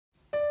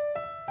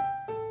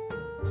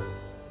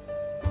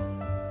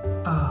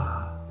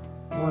Ah,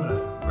 what a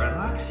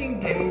relaxing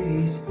day it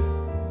is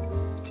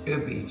to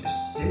be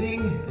just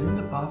sitting in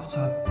the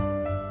bathtub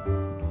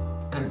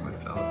and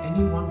without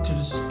anyone to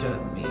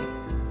disturb me.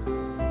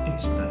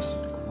 It's nice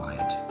and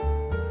quiet.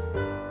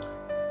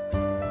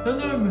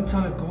 Hello,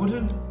 Metallic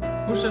Gordon.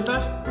 Who said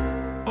that?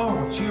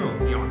 Oh, it's you,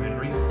 young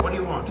Henry. What do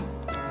you want?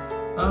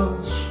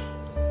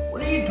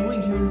 What are you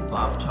doing here in the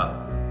bathtub?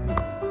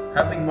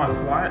 Having my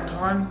quiet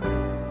time?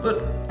 But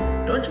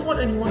don't you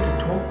want anyone to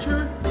talk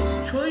to?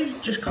 Surely you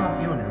just can't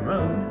be on your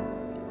own.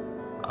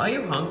 Are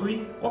you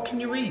hungry? What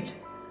can you eat?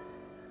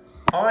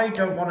 I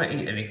don't want to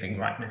eat anything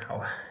right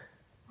now.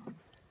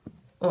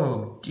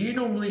 Oh, do you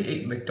normally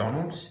eat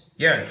McDonald's?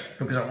 Yes,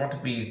 because I want to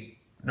be...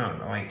 No,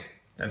 wait.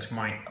 That's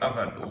my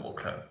other normal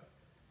club.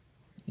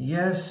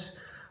 Yes,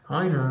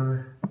 I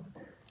know.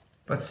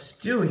 But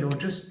still, you're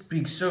just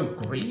being so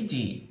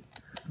greedy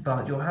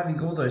about you're having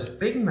all those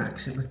Big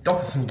Macs at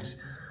McDonald's.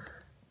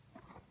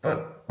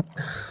 But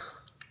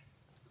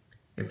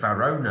if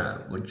our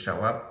owner would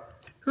show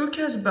up, who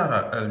cares about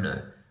our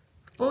owner?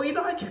 Well, we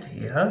like it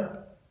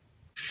here.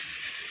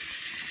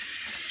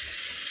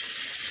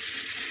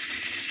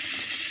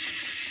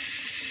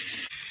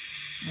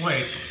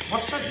 Wait,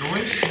 what's that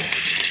noise?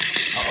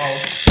 Uh-oh.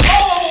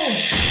 Oh!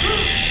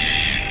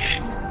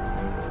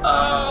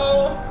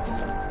 Oh!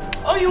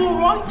 Are you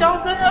alright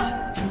down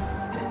there?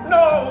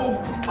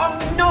 No, I'm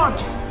not.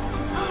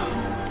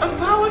 A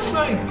power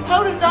train.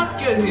 How did that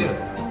get here?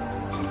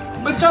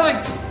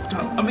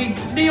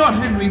 Neon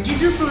Henry,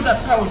 did you throw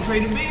that power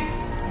train at me?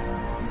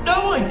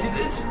 No, I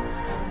didn't.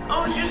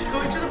 I was just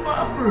going to the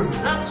bathroom,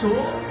 that's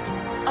all.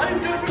 I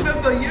don't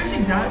remember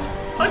using that.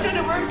 I don't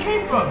know where it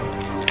came from.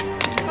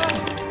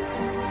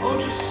 I'll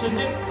just send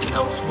it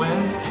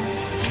elsewhere.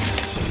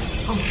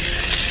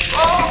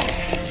 Oh!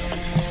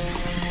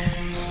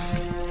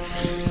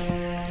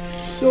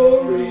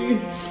 Sorry.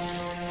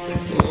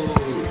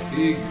 Oh,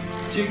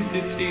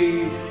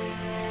 indignity.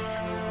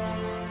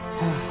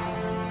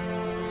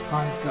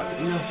 I've got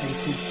nothing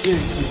to do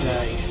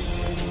today.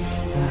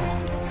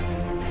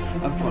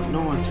 I've got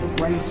no one to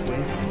race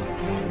with,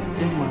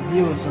 and my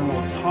heels are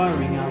all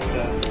tiring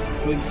after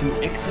doing some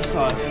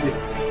exercise with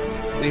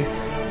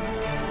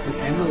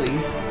Emily.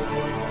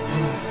 I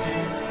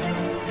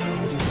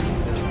just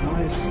need a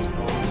nice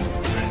long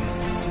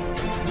rest.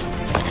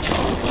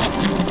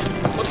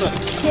 What the?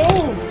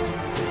 Oh!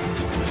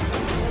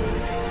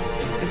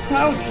 The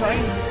power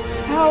train?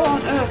 How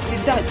on earth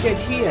did that get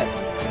here?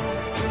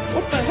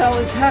 What the hell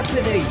is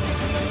happening?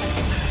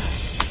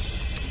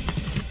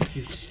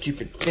 You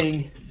stupid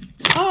thing.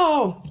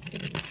 Oh!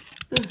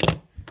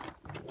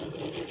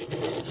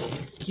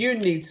 You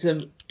need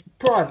some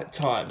private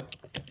time.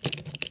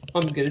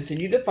 I'm gonna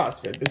send you the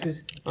fast food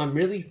because I'm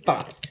really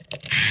fast.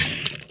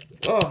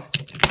 Oh.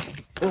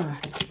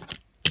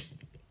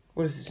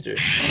 What does this do?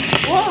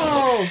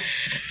 Whoa!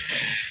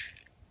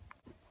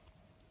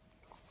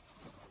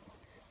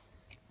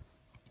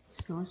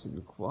 It's nice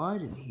and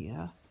quiet in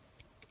here.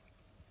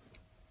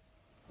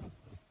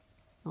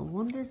 I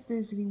wonder if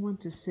there's anyone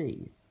to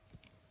see.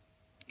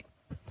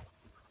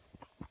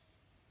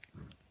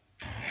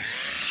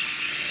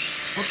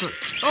 What the?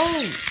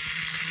 Oh!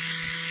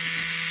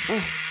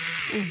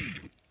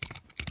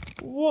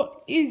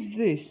 What is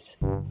this?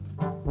 Hang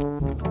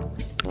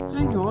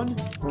on.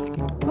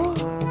 Oh,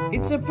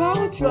 it's a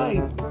power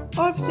train.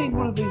 I've seen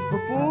one of these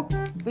before.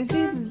 There's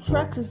even a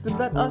track system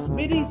that us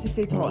MINIS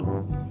fit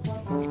on.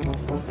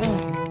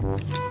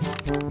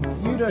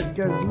 You don't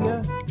go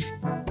here.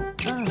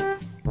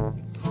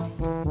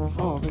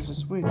 Oh, there's a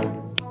switch.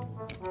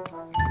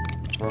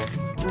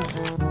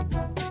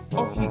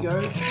 Off you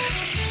go.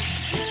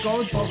 Go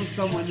and bother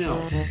someone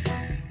else.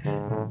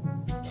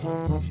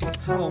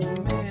 Oh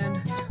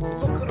man,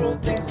 look at all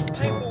these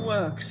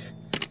paperworks.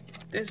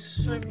 There's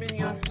so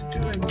many I have to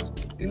do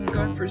and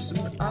go through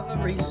some other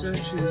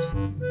researches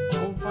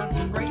or find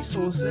some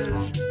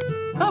resources.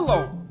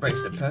 Hello,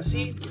 Racer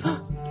Percy.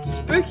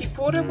 Spooky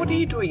Porter, what are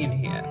you doing in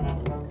here?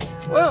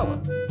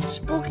 Well,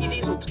 Spooky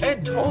Diesel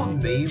Ted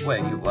told me where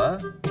you were.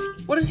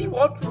 What does he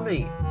want from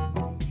me?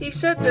 He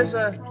said there's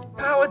a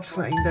power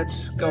train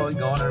that's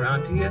going on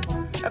around here.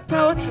 A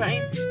power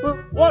train? Well,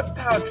 what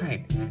power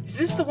train? Is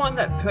this the one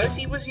that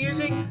Percy was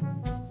using?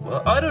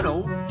 Well, I don't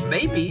know.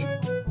 Maybe.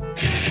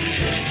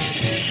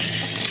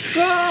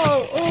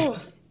 Oh!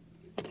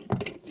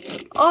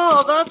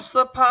 Oh, that's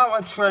the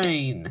power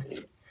train.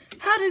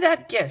 How did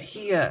that get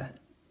here?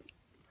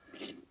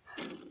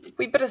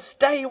 We better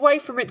stay away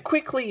from it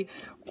quickly.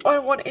 I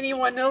don't want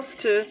anyone else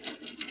to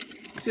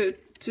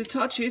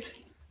touch it.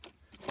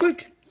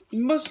 Quick, we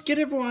must get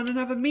everyone and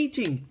have a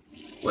meeting.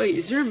 Wait,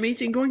 is there a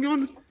meeting going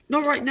on?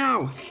 Not right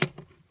now.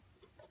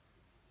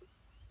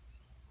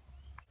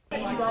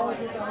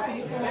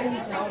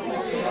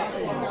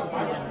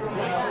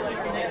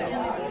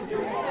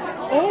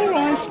 All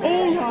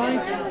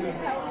right.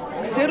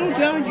 Settle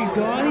down, you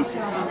guys.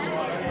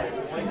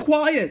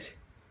 Quiet.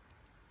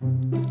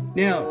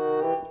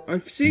 Now, I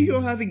see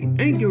you're having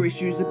anger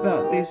issues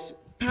about this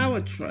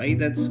power train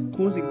that's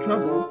causing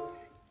trouble.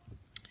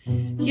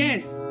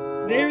 Yes,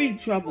 very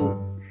trouble.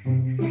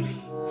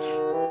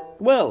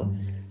 Well,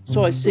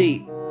 so I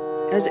see.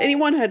 Has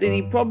anyone had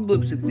any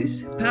problems with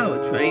this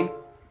powertrain?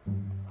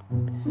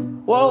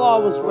 Well, I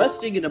was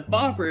resting in a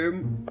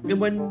bathroom,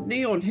 and when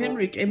Neon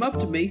Henry came up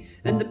to me,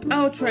 and the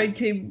powertrain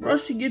came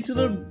rushing into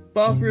the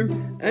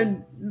bathroom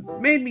and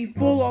made me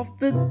fall off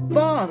the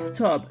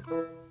bathtub.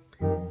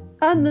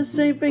 And the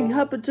same thing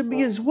happened to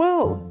me as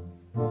well.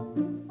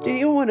 Did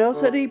anyone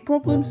else have any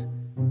problems?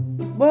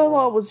 Well,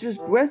 I was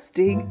just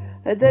resting,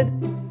 and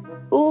then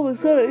all of a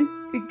sudden,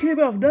 it came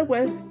out of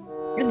nowhere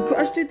and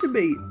crashed into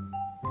me.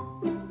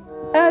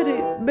 And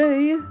it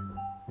me.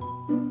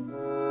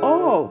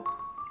 Oh,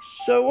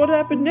 so what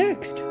happened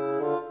next?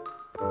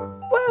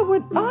 Well,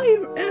 when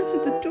I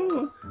answered the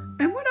door,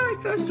 and when I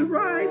first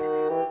arrived,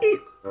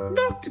 it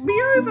knocked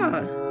me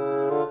over.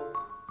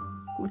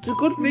 It's a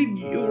good thing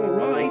you're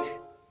alright.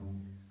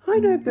 I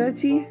know,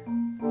 Bertie.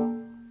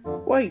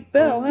 Wait,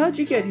 Belle, how'd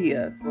you get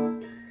here?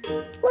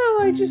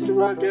 Well, I just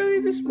arrived early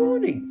this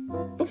morning,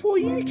 before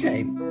you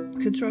came,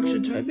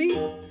 construction told me.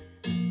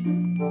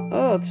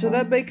 Oh, so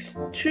that makes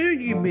 2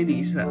 new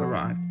minis that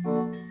arrived.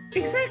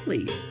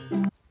 Exactly.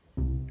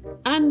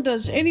 And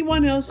does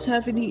anyone else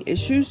have any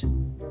issues?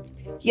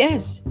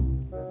 Yes.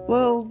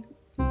 Well,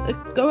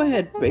 go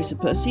ahead, Racer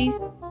Percy.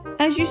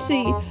 As you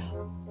see,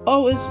 I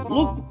was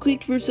looking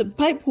through some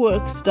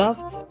paperwork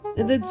stuff,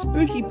 and then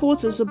Spooky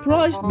Porter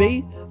surprised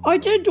me. I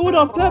didn't do it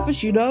on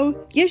purpose, you know.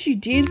 Yes, you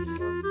did.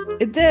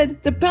 And then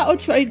the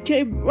powertrain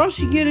came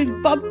rushing in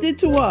and bumped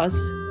into us.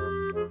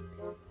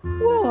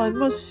 Well, I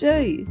must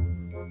say,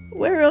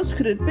 where else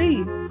could it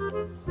be?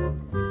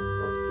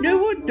 No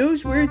one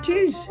knows where it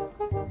is.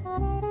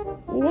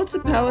 Well, what's a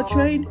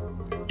powertrain?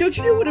 Don't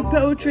you know what a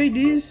powertrain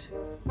is?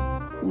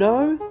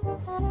 No.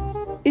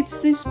 It's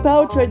this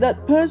powertrain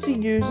that Percy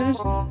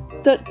uses.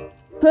 That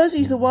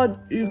Percy's the one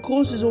who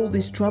causes all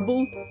this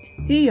trouble.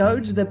 He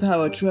owns the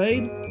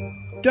powertrain.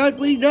 Don't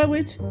we know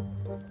it?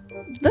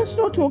 Let's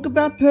not talk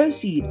about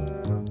Percy.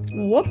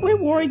 What we're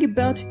worrying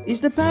about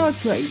is the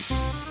powertrain.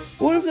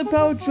 What if the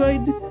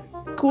powertrain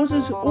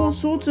causes all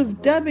sorts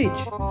of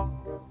damage?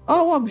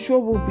 Oh, I'm sure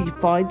we'll be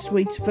fine,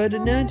 sweet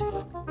Ferdinand.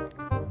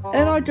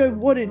 And I don't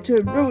want it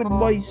to ruin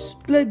my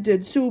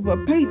splendid silver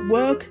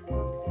paintwork.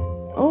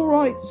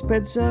 Alright,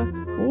 Spencer,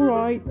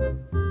 alright.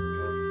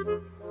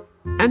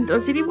 And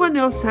does anyone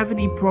else have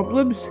any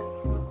problems?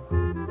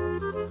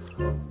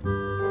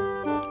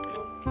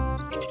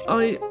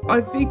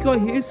 I think I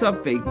hear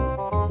something.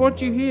 What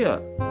do you hear?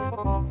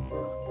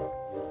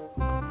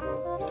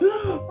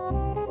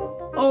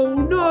 Oh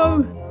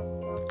no!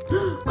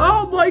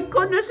 Oh my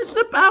goodness, it's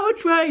the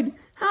powertrain!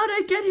 How'd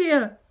I get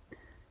here?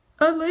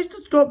 At least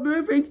it's not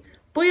moving.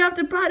 We have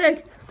to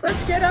panic.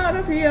 Let's get out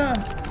of here.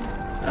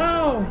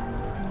 Oh,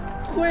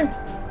 quick!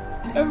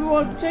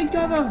 Everyone, take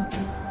cover.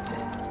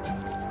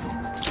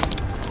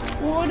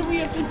 Why do we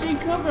have to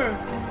take cover?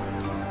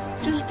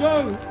 Just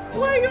go.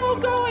 Where are you all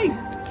going?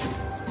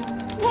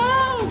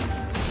 Whoa!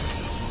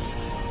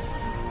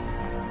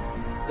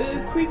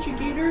 Creature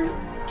Gator,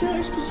 can I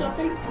ask you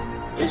something?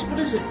 Yes, what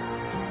is it?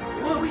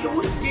 Well, we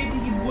all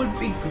standing in one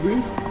big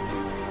group,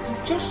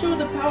 just so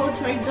the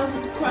powertrain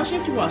doesn't crash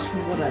into us,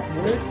 from what I've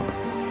heard.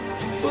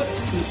 But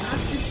we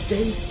have to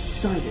stay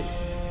silent.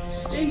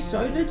 Stay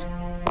silent?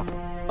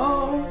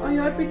 Oh, I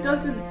hope it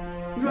doesn't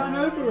run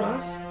over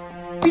us.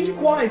 Be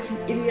quiet, you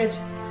idiot.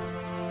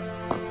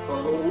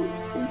 Oh,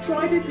 I'm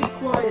trying to be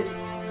quiet.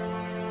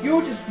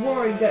 You're just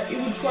worried that it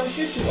would crash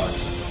into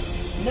us.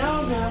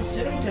 Now,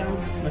 settle down,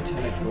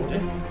 Lieutenant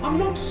Gordon. I'm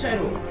not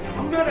settled.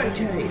 I'm not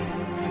okay.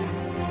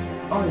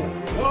 Oh,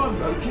 what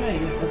I'm okay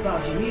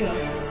about to hear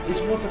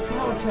is what the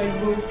powertrain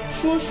will.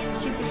 Shush,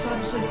 Super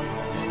Samson.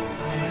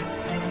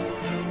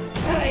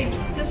 Hey,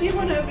 does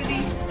anyone have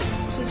any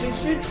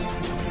suggestions?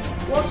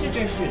 What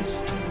suggestions?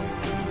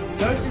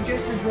 No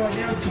suggestions right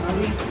now,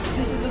 Charlie.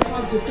 This is the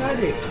time to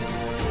panic.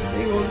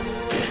 Hang on,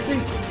 what's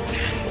this?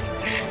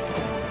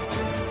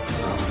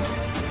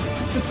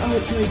 It's the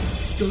powertrain.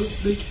 Don't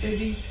make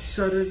any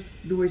sudden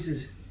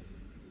noises.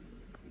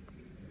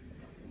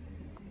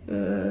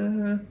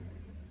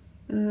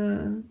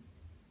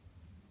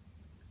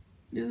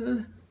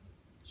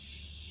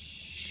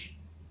 Shh.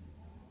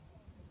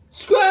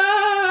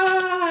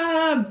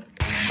 Scram!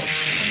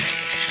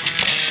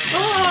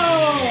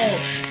 Oh!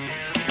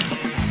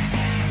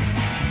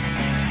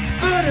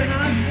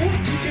 Ferdinand, what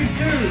did you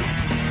do?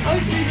 I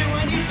didn't do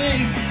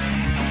anything.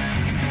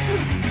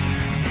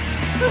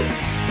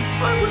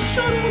 I was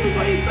shot all the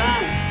way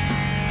back.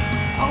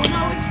 Oh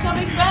no, it's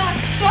coming back.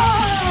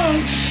 Stop!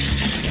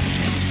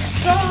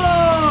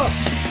 Stop!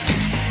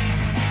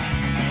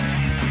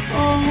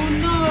 Oh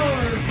no!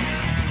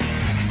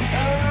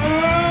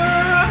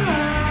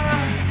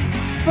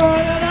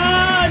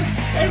 Ferdinand!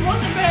 It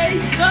wasn't me!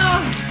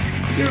 Ah!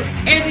 You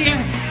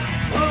idiot!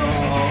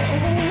 Oh!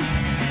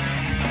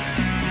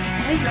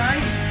 Hey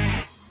guys!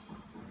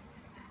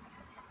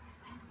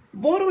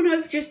 What on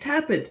earth just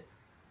happened?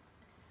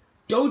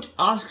 Don't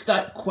ask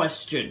that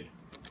question.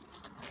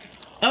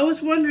 I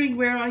was wondering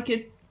where I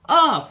could...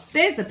 Ah!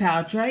 There's the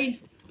powertrain!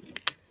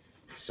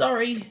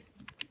 Sorry.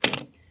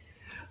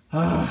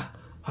 Ah,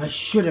 I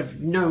should have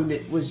known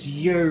it was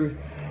you.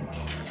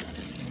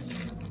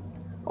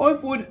 I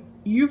thought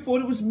you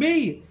thought it was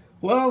me.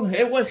 Well,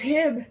 it was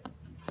him.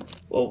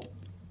 Well,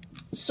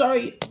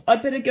 sorry, I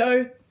better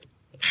go.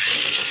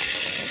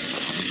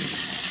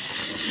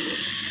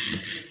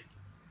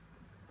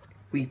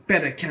 We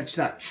better catch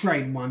that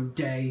train one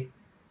day.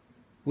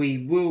 We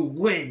will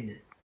win.